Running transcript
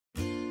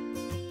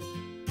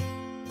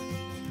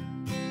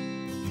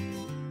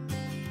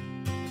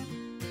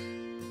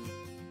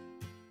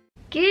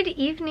Good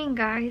evening,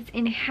 guys,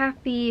 and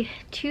happy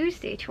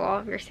Tuesday to all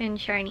of your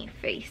sunshiny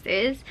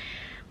faces.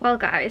 Well,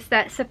 guys,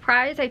 that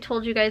surprise I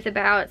told you guys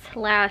about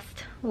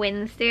last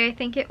Wednesday, I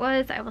think it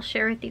was, I will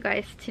share with you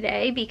guys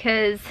today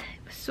because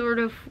it was sort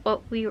of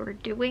what we were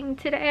doing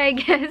today, I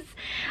guess.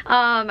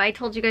 I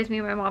told you guys me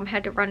and my mom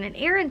had to run an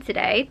errand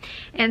today,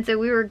 and so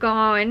we were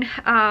gone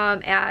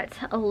at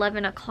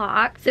 11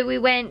 o'clock. So we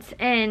went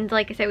and,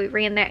 like I said, we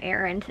ran that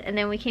errand, and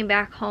then we came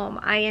back home.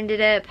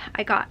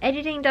 I got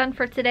editing done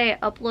for today, I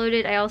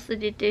uploaded, I also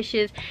did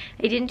dishes.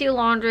 I didn't do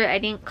laundry, I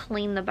didn't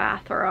clean the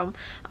bathroom,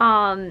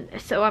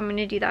 so I'm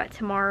gonna do that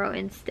tomorrow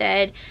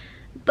instead.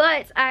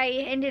 But I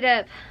ended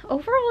up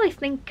overall, I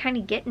think, kind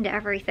of getting to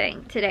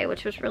everything today,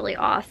 which was really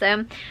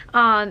awesome.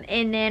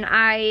 And then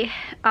I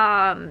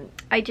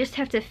just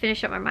have to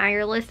finish up my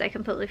Meyer list. I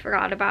completely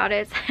forgot about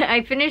it.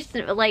 I finished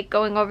like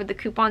going over the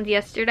coupons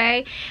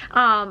yesterday,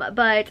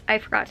 but I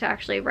forgot to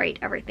actually write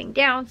everything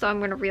down, so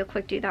I'm gonna real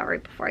quick do that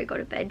right before I go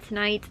to bed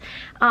tonight.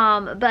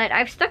 But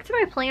I've stuck to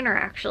my planner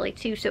actually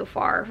too so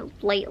far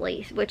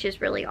lately, which is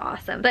really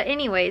awesome. But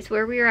anyways,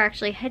 where we were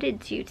actually headed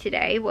to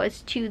today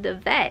was to the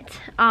vet,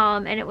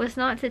 and it was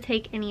not to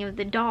take any of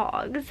the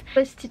dogs. It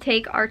was to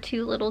take our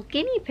two little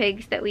guinea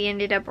pigs that we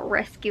ended up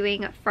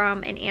rescuing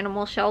from an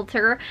animal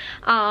shelter.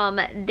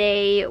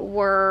 They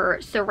were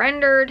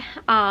surrendered,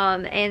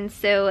 and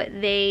so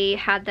they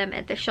had them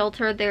at the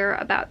shelter. They're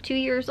about 2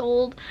 years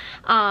old,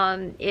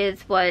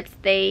 is what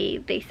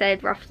they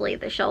said roughly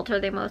at the shelter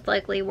they most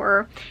likely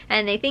were,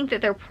 and they think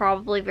that they're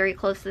probably very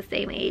close to the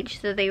same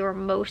age, so they were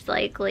most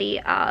likely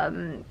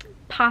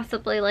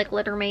possibly like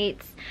litter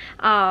mates,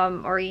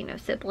 or, you know,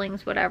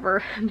 siblings,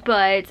 whatever,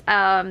 but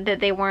that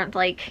they weren't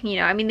like, you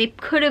know, I mean, they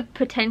could have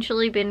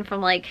potentially been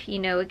from, like, you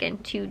know, again,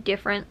 two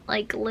different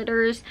like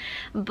litters,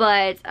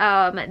 but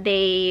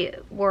they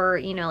were,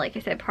 you know, like I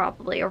said,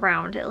 probably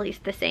around at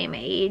least the same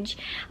age.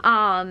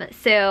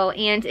 So,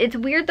 and it's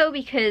weird though,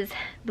 because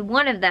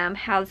one of them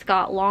has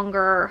got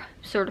longer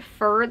sort of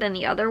fur than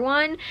the other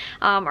one,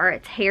 or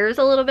its hair's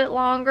a little bit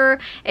longer.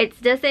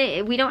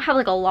 We don't have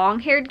like a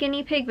long-haired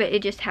guinea pig, but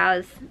it just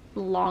has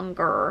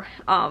longer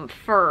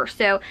fur.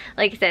 So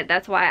like I said,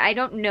 that's why I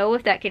don't know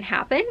if that can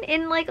happen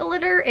in like a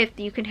litter, if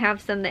you can have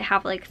some that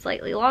have like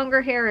slightly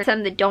longer hair and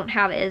some that don't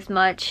have as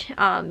much,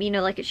 you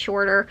know, like it's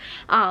shorter.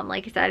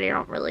 Like I said, I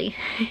don't really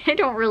I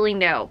don't really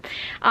know.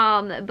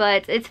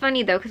 But it's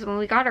funny though, because when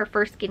we got our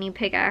first guinea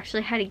pig, I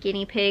actually had a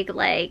guinea pig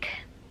like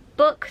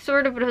book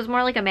sort of, but it was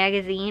more like a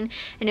magazine,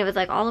 and it was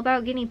like all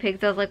about guinea pigs.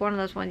 That was like one of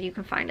those ones you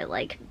can find at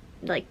like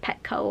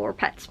Petco or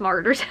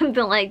PetSmart or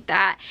something like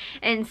that.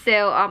 And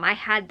so I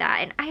had that,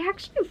 and I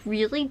actually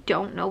really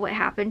don't know what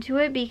happened to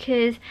it,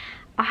 because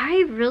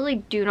I really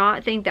do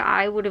not think that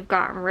I would have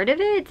gotten rid of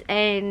it.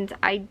 And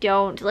I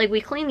don't, like,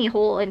 we cleaned the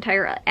whole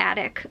entire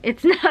attic.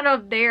 It's not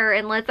up there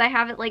unless I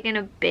have it like in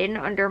a bin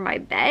under my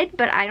bed,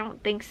 but I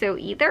don't think so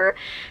either.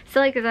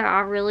 So like I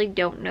really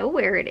don't know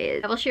where it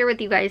is. I will share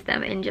with you guys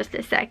them in just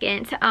a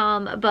second.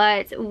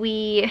 But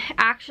we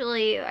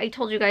actually, I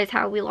told you guys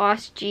how we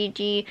lost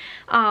Gigi,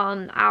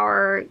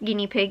 our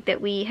guinea pig that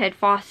we had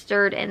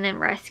fostered and then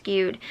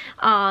rescued,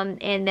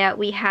 and that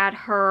we had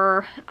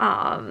her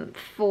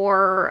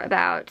for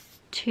about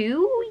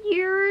 2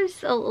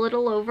 years, a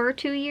little over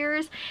 2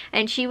 years,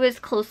 and she was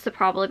close to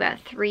probably about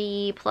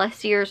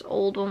 3+ years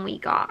old when we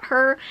got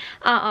her.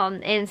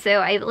 And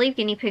so I believe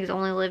guinea pigs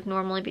only live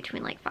normally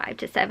between like 5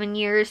 to 7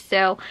 years.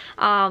 So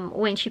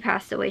when she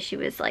passed away, she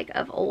was like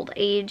of old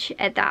age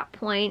at that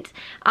point.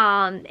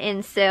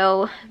 And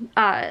so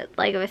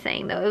like I was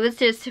saying though, it was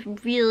just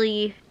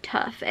really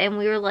tough, and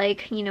we were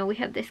like, you know, we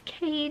have this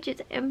cage,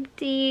 it's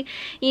empty,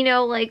 you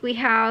know, like we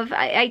have,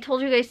 I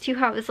told you guys too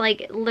how it was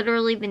like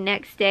literally the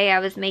next day I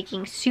was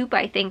making soup,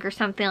 I think, or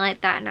something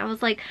like that, and I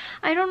was like,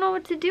 I don't know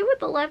what to do with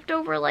the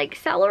leftover like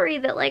celery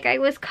that like I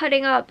was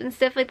cutting up and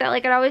stuff like that.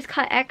 Like I'd always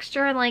cut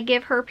extra and like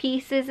give her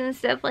pieces and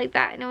stuff like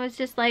that, and it was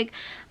just like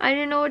I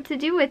didn't know what to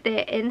do with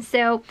it. And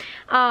so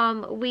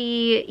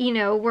we, you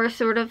know, were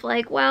sort of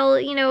like, well,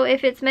 you know,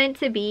 if it's meant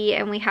to be,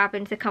 and we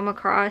happened to come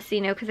across, you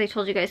know, because I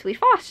told you guys we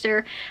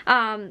fostered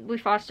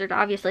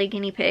obviously a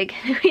guinea pig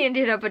we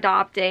ended up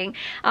adopting,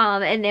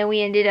 and then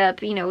we ended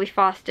up, you know, we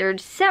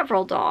fostered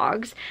several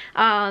dogs,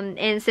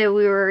 and so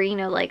we were, you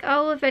know, like,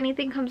 oh, if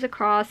anything comes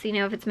across, you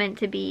know, if it's meant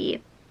to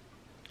be.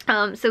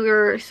 So we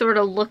were sort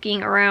of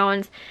looking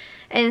around,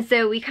 and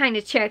so we kind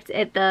of checked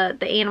at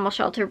the animal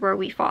shelter where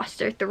we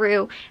foster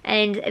through,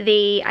 and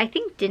they, I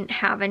think, didn't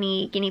have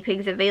any guinea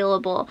pigs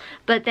available.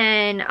 But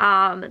then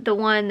the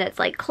one that's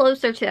like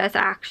closer to us,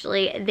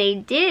 actually, they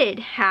did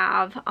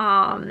have,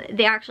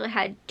 they actually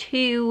had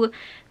 2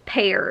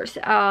 pairs,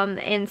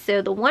 and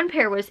so the one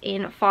pair was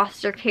in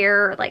foster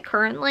care like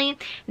currently, and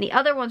the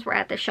other ones were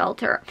at the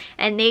shelter,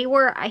 and they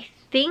were, I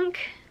think,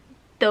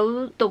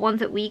 the ones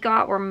that we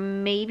got were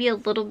maybe a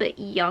little bit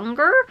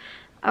younger,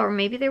 or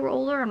maybe they were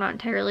older, I'm not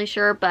entirely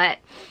sure, but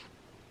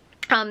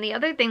The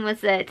other thing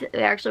was that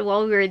actually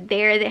while we were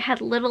there, they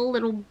had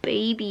little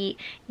baby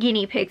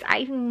guinea pigs.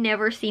 I've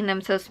never seen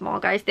them so small,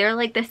 guys. They're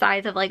like the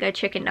size of like a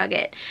chicken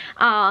nugget.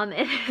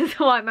 And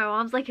so my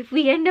mom's like, if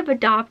we end up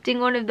adopting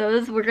one of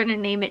those, we're gonna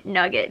name it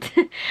Nugget.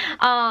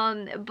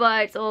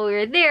 But while we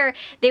were there,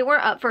 they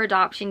weren't up for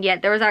adoption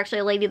yet. There was actually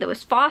a lady that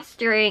was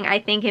fostering, I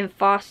think, and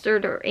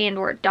fostered or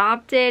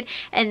adopted.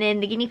 And then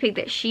the guinea pig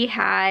that she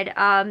had,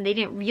 they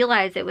didn't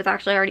realize it was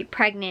actually already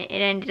pregnant. It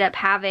ended up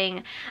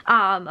having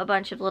a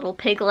bunch of little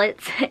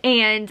piglets,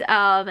 and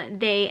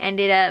they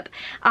ended up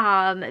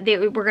they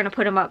were gonna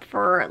put them up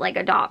for like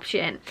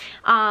adoption,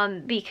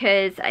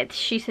 because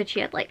she said she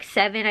had like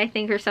 7, I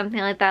think, or something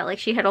like that. Like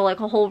she had a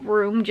whole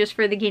room just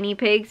for the guinea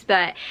pigs,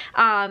 but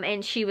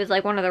and she was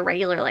like one of the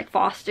regular like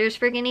fosters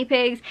for guinea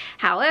pigs.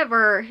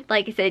 However,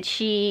 like I said,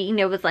 she, you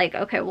know, was like,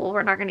 okay, well,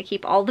 we're not gonna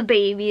keep all the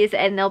babies,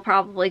 and they'll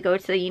probably go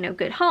to, you know,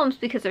 good homes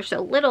because they're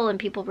so little, and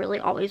people really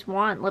always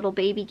want little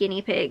baby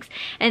guinea pigs.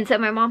 And so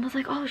my mom was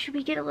like, oh, should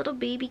we get a little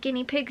baby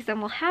guinea pig, because then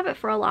we'll have it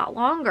for a lot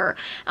longer.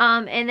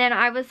 And then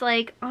I was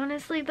like,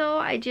 honestly though,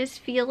 I just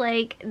feel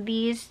like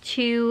these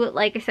two,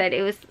 like I said,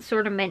 it was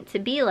sort of meant to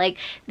be like,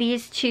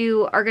 these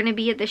two are gonna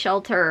be at the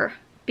shelter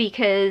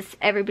because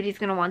everybody's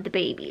gonna want the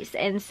babies.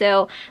 And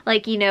so,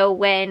 like, you know,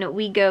 when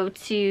we go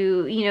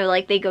to, you know,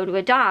 like they go to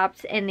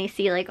adopt and they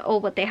see like, oh,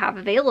 what they have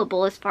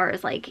available as far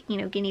as like, you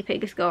know, guinea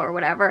pigs go or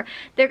whatever,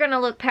 they're gonna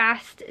look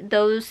past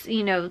those,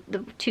 you know,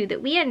 the 2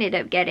 that we ended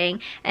up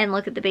getting and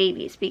look at the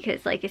babies,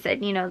 because like I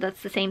said, you know,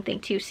 that's the same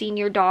thing too.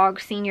 Senior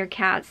dogs, senior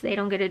cats, they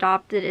don't get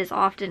adopted as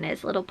often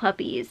as little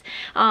puppies,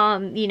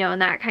 you know,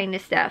 and that kind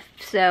of stuff.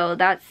 So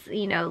that's,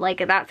 you know,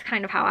 like that's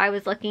kind of how I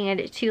was looking at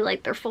it too.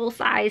 Like they're full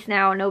size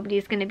now,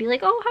 nobody's gonna be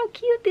like, oh, how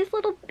cute, these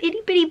little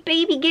itty bitty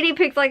baby guinea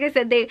pigs. Like I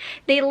said,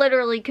 they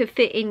literally could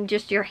fit in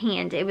just your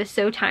hand. It was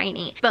so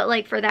tiny. But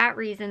like for that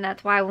reason,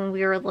 that's why when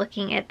we were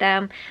looking at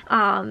them,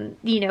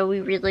 you know, we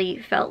really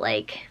felt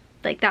like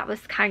that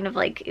was kind of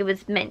like it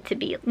was meant to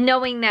be,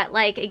 knowing that,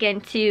 like,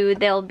 again too,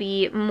 there'll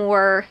be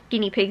more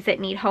guinea pigs that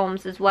need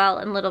homes as well,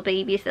 and little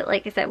babies that,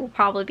 like I said, will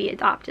probably be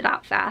adopted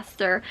out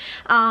faster.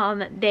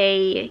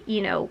 They,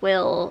 you know,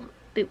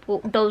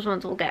 those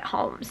ones will get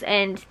homes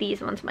and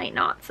these ones might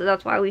not. So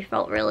that's why we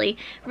felt really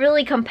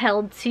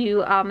compelled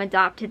to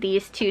adopt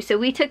these 2. So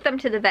we took them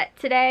to the vet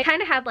today.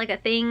 Kind of had like a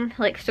thing,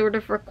 like sort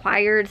of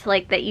required,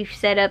 like that you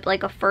set up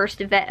like a first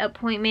vet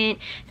appointment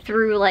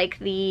through like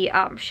the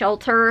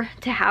shelter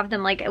to have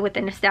them like with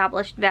an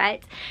established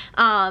vet,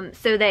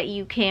 so that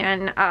you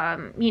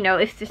can, you know,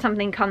 if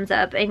something comes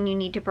up and you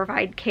need to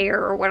provide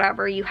care or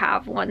whatever, you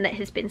have one that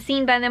has been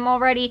seen by them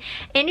already.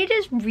 And it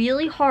is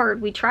really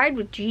hard. We tried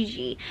with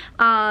Gigi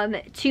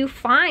to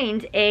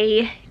find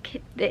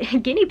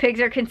guinea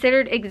pigs are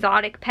considered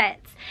exotic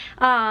pets.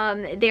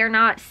 They're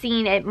not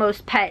seen at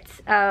most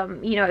pets,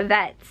 you know,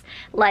 vets,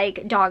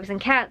 like dogs and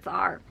cats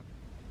are.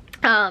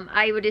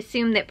 I would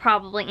assume that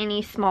probably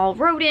any small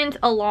rodent,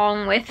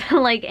 along with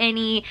like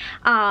any,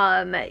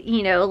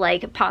 you know,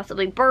 like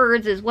possibly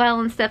birds as well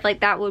and stuff like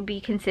that, would be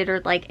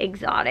considered like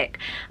exotic.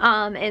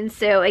 And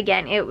so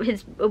again, it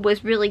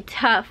was really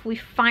tough. We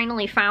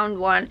finally found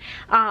one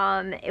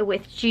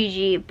with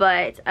Gigi,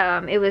 but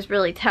it was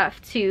really tough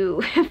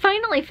to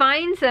finally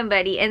find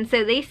somebody. And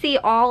so they see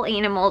all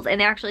animals,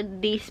 and actually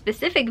the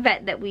specific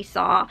vet that we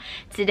saw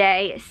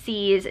today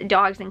sees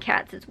dogs and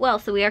cats as well.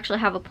 So we actually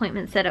have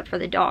appointments set up for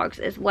the dogs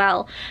as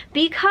well,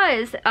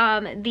 because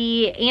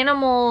the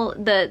animal,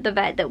 the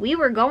vet that we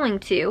were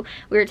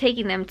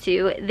taking them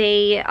to,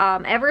 they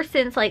ever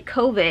since like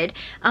COVID,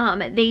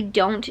 they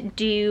don't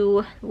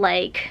do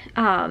like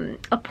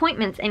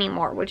appointments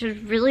anymore, which is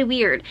really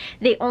weird.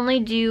 They only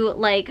do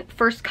like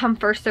first come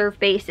first serve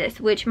basis,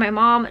 which my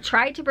mom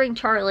tried to bring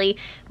Charlie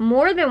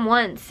more than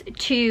once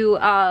to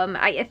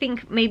I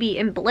think maybe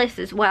in Bliss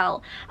as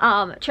well,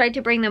 tried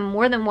to bring them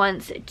more than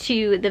once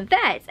to the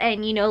vets.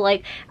 And you know,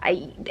 like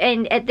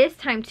and at this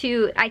time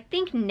too, I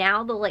think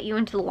now they'll let you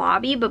into the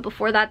lobby, but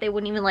before that they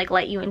wouldn't even like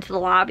let you into the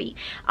lobby.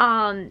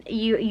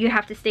 You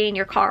have to stay in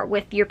your car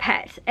with your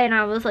pet. And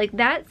I was like,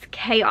 that's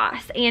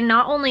chaos. And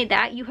not only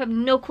that, you have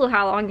no clue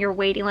how long you're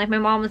waiting. Like my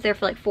mom was there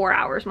for like 4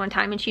 hours one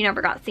time and she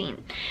never got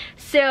seen.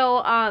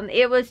 So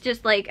it was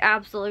just like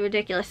absolutely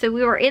ridiculous. So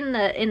we were in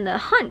the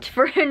hunt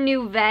for a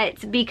new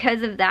vet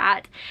because of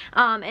that.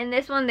 And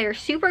this one, they're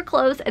super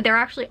close. They're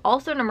actually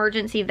also an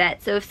emergency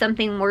vet, so if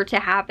something were to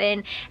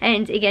happen,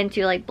 and again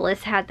too, like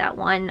Bliss had that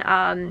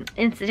one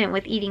incident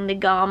with eating the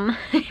gum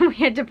we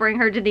had to bring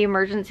her to the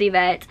emergency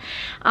vet,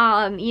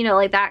 you know,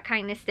 like that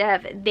kind of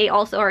stuff. They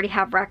also already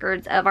have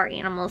records of our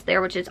animals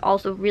there, which is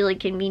also really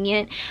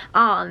convenient.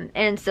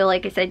 And so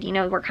like I said, you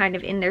know, we're kind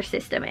of in their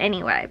system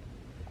anyway.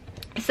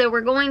 So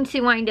we're going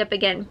to wind up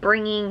again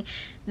bringing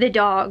the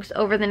dogs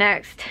over the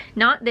next,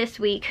 not this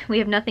week, we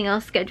have nothing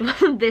else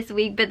scheduled this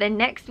week, but then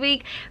next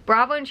week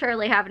Bravo and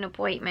Charlie have an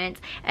appointment,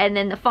 and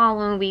then the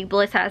following week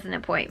Bliss has an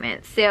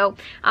appointment. So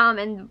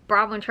and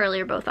Bravo and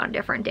Charlie are both on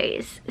different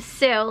days.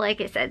 So like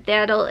I said,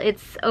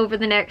 it's over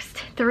the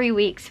next 3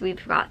 weeks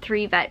we've got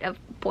 3 vet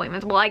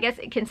appointments. Well, I guess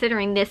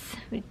considering this,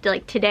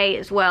 like today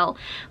as well,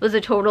 was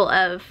a total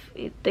of,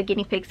 the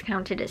guinea pigs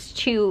counted as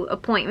 2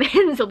 appointments.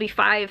 There'll be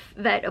 5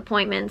 vet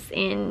appointments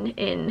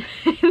in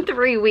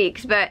 3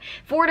 weeks, but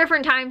 4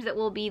 different times that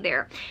we'll be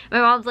there. My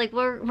mom's like,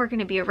 we're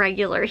gonna be a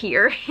regular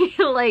here,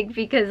 like,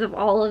 because of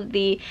all of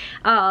the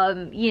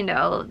you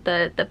know,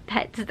 the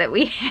pets that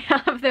we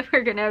have that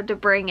we're gonna have to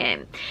bring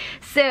in.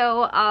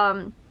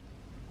 So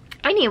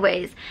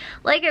anyways,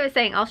 like I was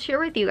saying, I'll share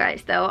with you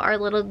guys though our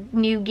little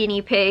new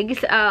guinea pigs.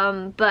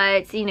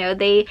 But you know,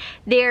 the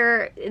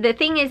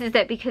thing is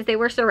that because they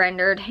were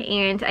surrendered,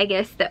 and I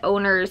guess the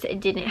owners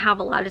didn't have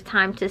a lot of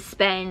time to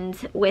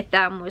spend with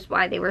them, was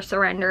why they were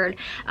surrendered.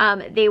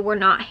 They were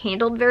not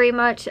handled very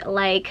much.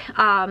 Like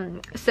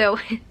so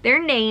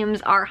their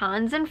names are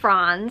Hans and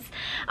Franz,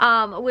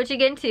 which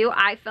again too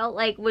I felt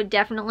like would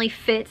definitely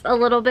fit a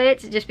little bit,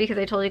 just because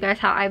I told you guys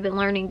how I've been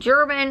learning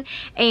German.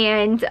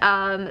 And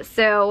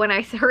so when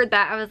I heard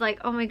that, I was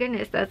like, oh my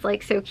goodness, that's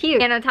like so cute.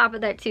 And on top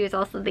of that too is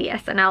also the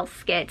SNL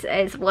skit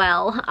as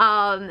well,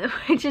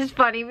 which is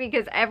funny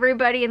because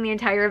everybody in the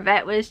entire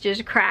vet was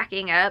just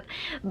cracking up.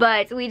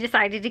 But we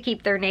decided to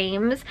keep their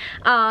names,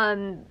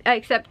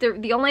 except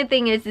the only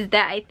thing is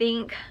that I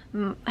think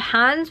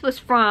Hans was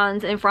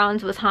Franz and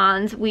Franz was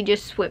Hans. We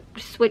just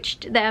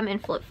switched them and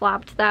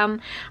flip-flopped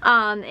them,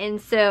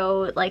 and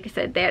so like I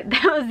said, that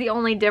was the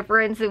only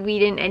difference. We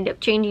didn't end up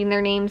changing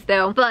their names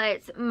though.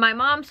 But my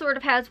mom sort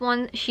of has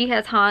one, she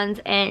has Hans,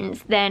 and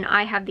then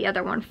I have the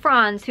other one,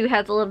 Franz, who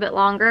has a little bit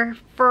longer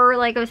fur,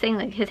 like I was saying,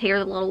 like his hair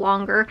is a little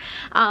longer,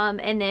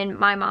 and then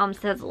my mom's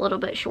has a little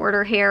bit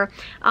shorter hair,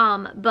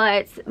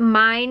 but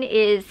mine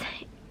is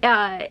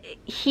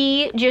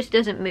he just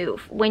doesn't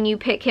move. When you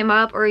pick him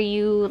up or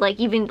you like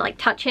even like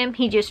touch him,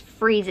 he just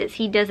freezes.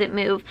 He doesn't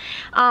move.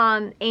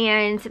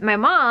 And my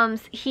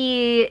mom's,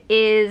 he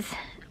is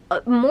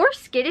more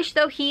skittish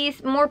though.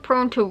 He's more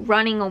prone to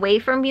running away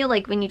from you.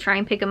 Like when you try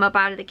and pick him up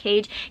out of the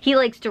cage, he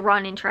likes to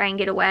run and try and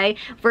get away,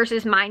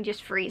 versus mine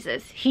just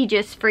freezes. He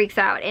just freaks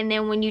out. And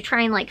then when you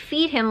try and like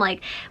feed him,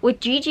 like with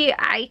Gigi,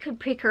 I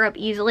could pick her up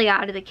easily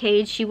out of the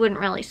cage. She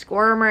wouldn't really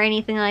squirm or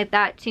anything like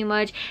that too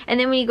much. And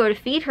then when you go to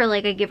feed her,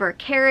 like I give her a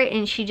carrot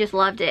and she just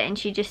loved it, and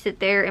she just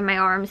sit there in my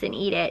arms and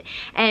eat it.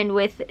 And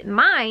with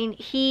mine,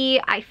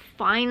 I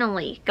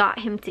finally got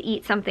him to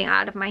eat something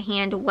out of my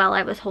hand while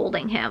I was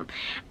holding him.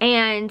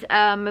 And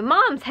my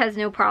mom's has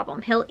no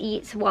problem. He'll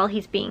eat while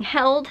he's being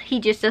held. He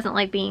just doesn't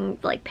like being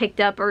like picked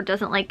up, or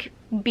doesn't like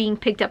being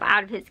picked up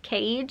out of his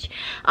cage.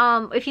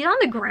 If he's on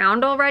the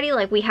ground already,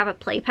 like we have a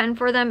playpen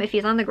for them, if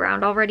he's on the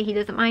ground already, he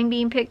doesn't mind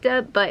being picked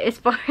up. But as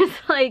far as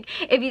like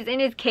if he's in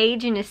his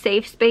cage in a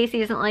safe space, he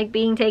doesn't like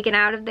being taken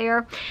out of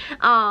there.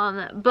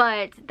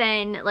 But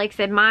then like I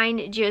said,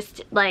 mine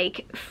just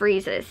like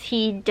freezes.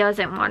 He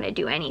doesn't want to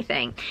do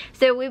anything.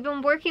 So we've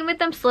been working with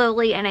them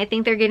slowly, and I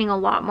think they're getting a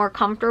lot more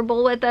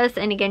comfortable with us.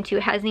 And again too,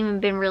 it hasn't even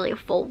been really a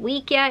full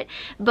week yet,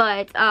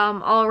 but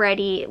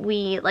already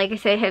we, like I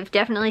said, have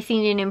definitely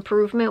seen an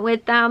improvement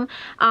with them,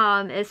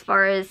 as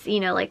far as, you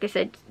know, like I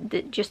said,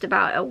 just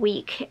about a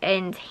week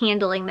and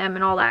handling them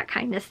and all that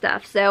kind of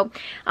stuff. So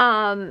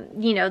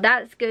you know,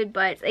 that's good.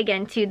 But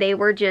again too, they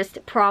were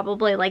just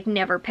probably like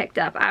never picked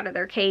up out of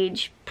their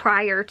cage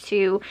prior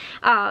to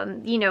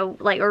you know,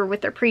 like, or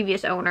with their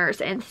previous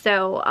owners. And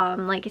so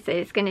like I said,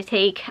 it's going to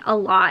take a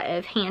lot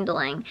of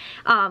handling,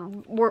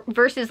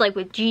 versus like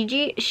with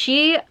Gigi,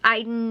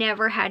 I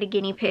never had a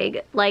guinea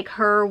pig like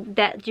her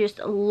that just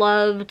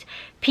loved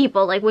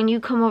people. Like when you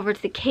come over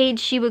to the cage,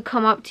 she would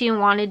come up to you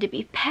and wanted to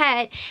be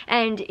pet,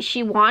 and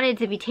she wanted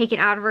to be taken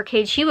out of her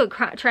cage. She would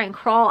try and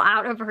crawl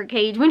out of her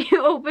cage when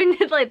you opened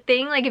the like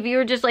thing. Like if you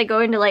were just like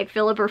going to like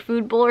fill up her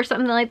food bowl or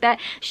something like that,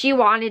 she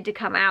wanted to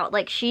come out.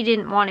 Like she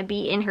didn't want to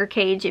be in her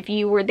cage if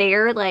you were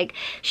there. Like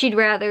she'd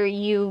rather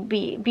you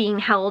be being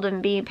held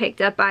and being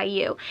picked up by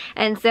you.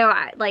 And so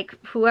I, like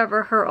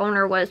whoever her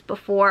owner was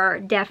before,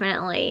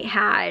 definitely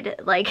had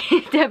like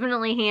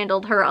definitely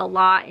handled her a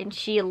lot, and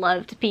she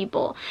loved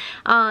people.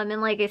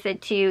 And like I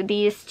said too,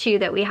 these two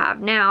that we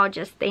have now,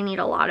 just they need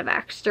a lot of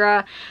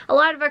extra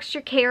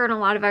care and a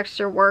lot of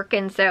extra work.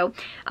 And so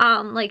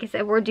like I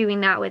said, we're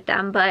doing that with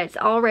them. But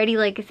already,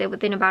 like I said,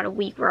 within about a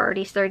week, we're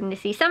already starting to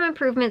see some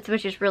improvements,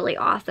 which is really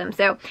awesome.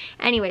 So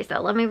anyways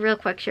though, let me real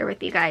quick share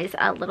with you guys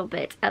a little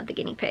bit of the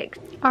guinea pigs.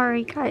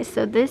 Alright guys,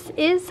 so this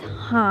is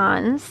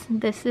Hans,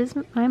 this is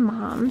my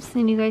mom's,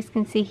 and you guys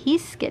can see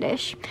he's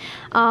skittish.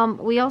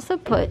 We also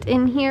put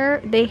in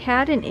here, they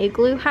had an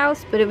igloo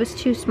house, but it was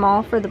too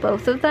small for the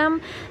both of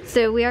them,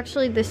 so we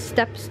actually, the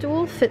step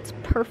stool fits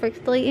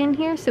perfectly in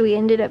here, so we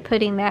ended up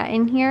putting that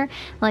in here.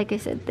 Like I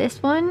said,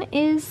 this one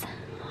is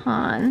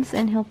Hans,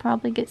 and he'll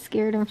probably get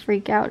scared and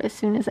freak out as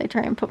soon as I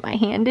try and put my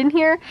hand in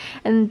here.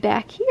 And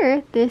back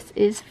here, this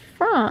is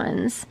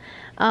Franz.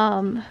 who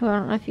I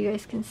don't know if you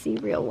guys can see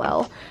real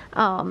well,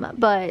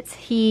 but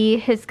he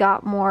has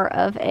got more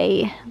of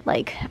a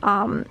like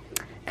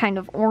kind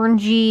of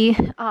orangey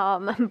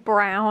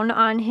brown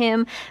on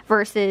him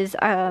versus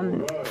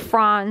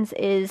Hans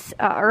is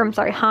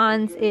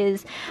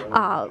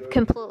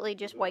completely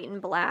just white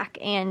and black,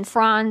 and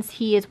Franz,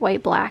 he is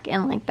white, black,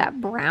 and like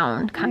that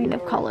brown kind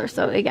of color.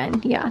 So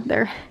again, yeah,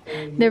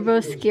 they're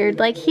both scared.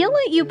 Like, he'll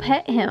let you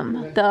pet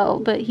him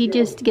though, but he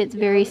just gets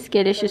very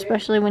skittish,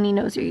 especially when he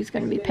knows he's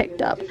going to be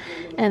picked up.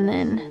 And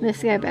then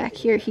this guy back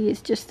here, he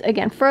is just,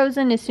 again,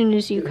 frozen as soon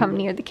as you come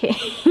near the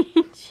cage.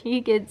 He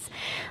gets,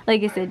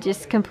 like I said,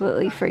 just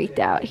completely freaked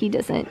out. He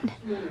doesn't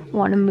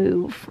want to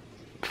move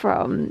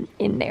from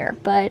in there.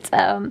 But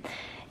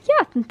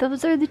yeah,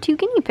 those are the 2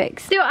 guinea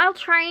pigs. So I'll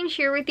try and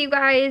share with you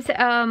guys,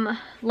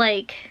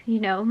 like, you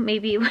know,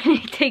 maybe when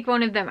I take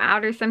one of them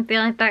out or something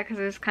like that, because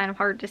it's kind of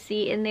hard to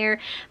see in there.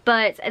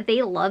 But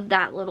they love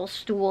that little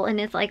stool, and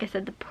it's, like I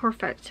said, the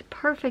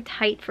perfect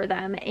height for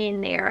them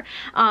in there.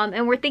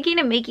 And we're thinking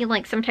of making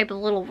like some type of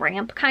little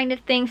ramp kind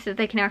of thing so that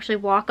they can actually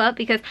walk up,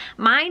 because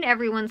mine,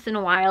 every once in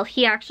a while,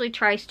 he actually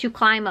tries to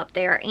climb up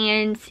there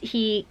and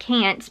he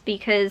can't,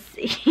 because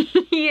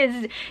he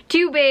is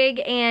too big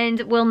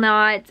and will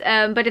not,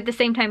 but at the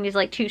same time he's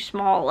like too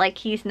small, like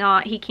he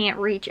can't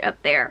reach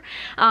up there.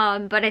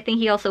 But I think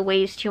he also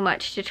weighs too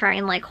much to try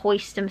and like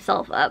hoist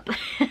himself up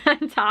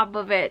on top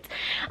of it,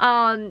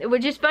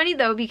 which is funny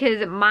though,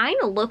 because mine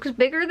looks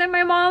bigger than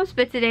my mom's,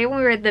 but today when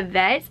we were at the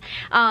vet,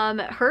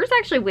 hers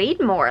actually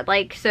weighed more.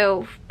 Like,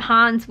 so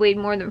Hans weighed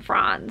more than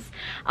Franz.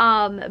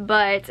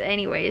 But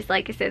anyways,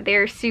 like I said,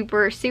 they're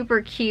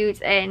super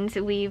cute, and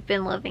we've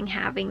been loving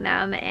having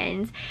them,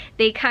 and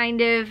they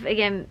kind of,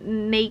 again,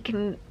 make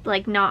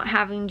like not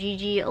having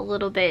Gigi a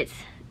little bit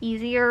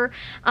easier.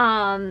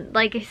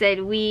 Like I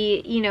said,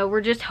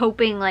 we're just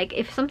hoping, like,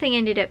 if something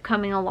ended up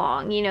coming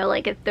along, you know,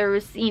 like if there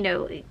was, you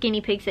know, guinea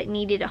pigs that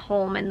needed a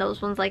home, and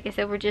those ones, like I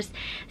said, were just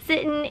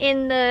sitting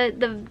in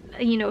the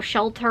you know,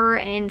 shelter,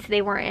 and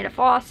they weren't in a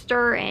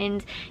foster,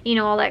 and, you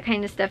know, all that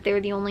kind of stuff. They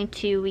were the only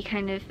 2 we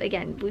kind of,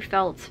 again, we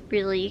felt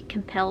really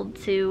compelled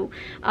to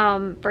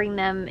bring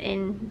them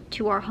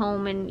into our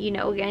home. And, you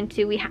know, again,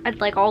 too, we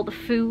had like all the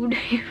food.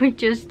 We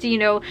just, you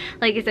know,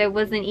 like I said, it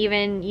wasn't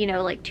even, you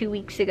know, like 2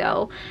 weeks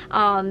ago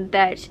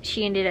that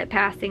she ended up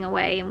passing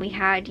away, and we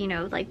had, you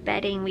know, like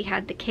bedding, we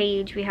had the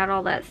cage, we had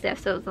all that stuff,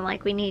 so it wasn't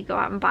like we need to go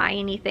out and buy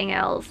anything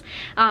else.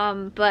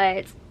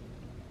 But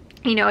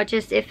you know,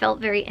 it felt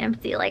very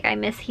empty. Like, I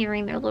miss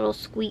hearing their little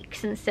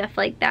squeaks and stuff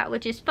like that,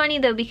 which is funny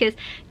though, because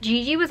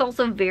Gigi was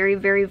also very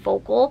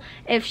vocal.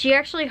 If she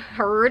actually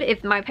heard,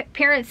 if my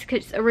parents,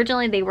 because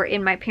originally they were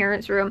in my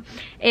parents' room,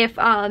 if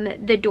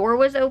the door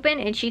was open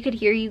and she could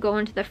hear you go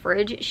into the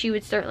fridge, she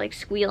would start like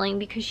squealing,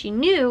 because she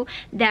knew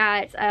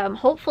that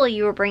hopefully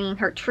you were bringing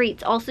her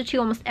treats. Also too,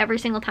 almost every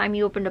single time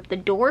you opened up the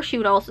door, she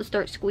would also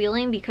start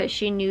squealing, because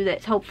she knew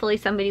that hopefully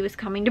somebody was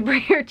coming to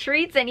bring her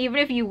treats, and even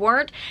if you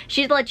weren't,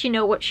 she'd let you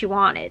know what she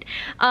wanted.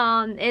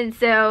 And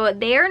so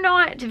they're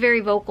not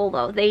very vocal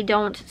though. They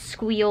don't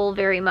squeal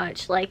very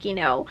much, like, you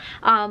know,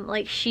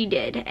 like she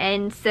did.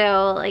 And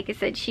so, like I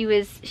said, she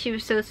was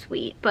so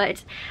sweet.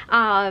 But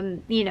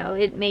you know,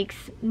 it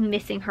makes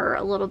missing her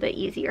a little bit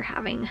easier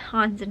having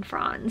Hans and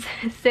Franz.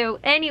 So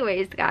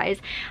anyways, guys,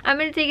 I'm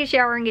gonna take a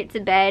shower and get to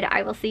bed.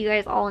 I will see you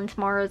guys all in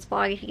tomorrow's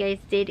vlog. If you guys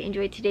did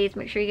enjoy today's,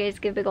 make sure you guys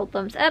give a big old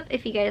thumbs up.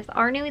 If you guys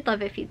are new, we'd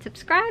love it if you'd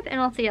subscribe, and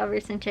I'll see y'all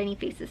very soon, shiny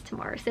faces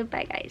tomorrow. So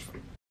bye, guys.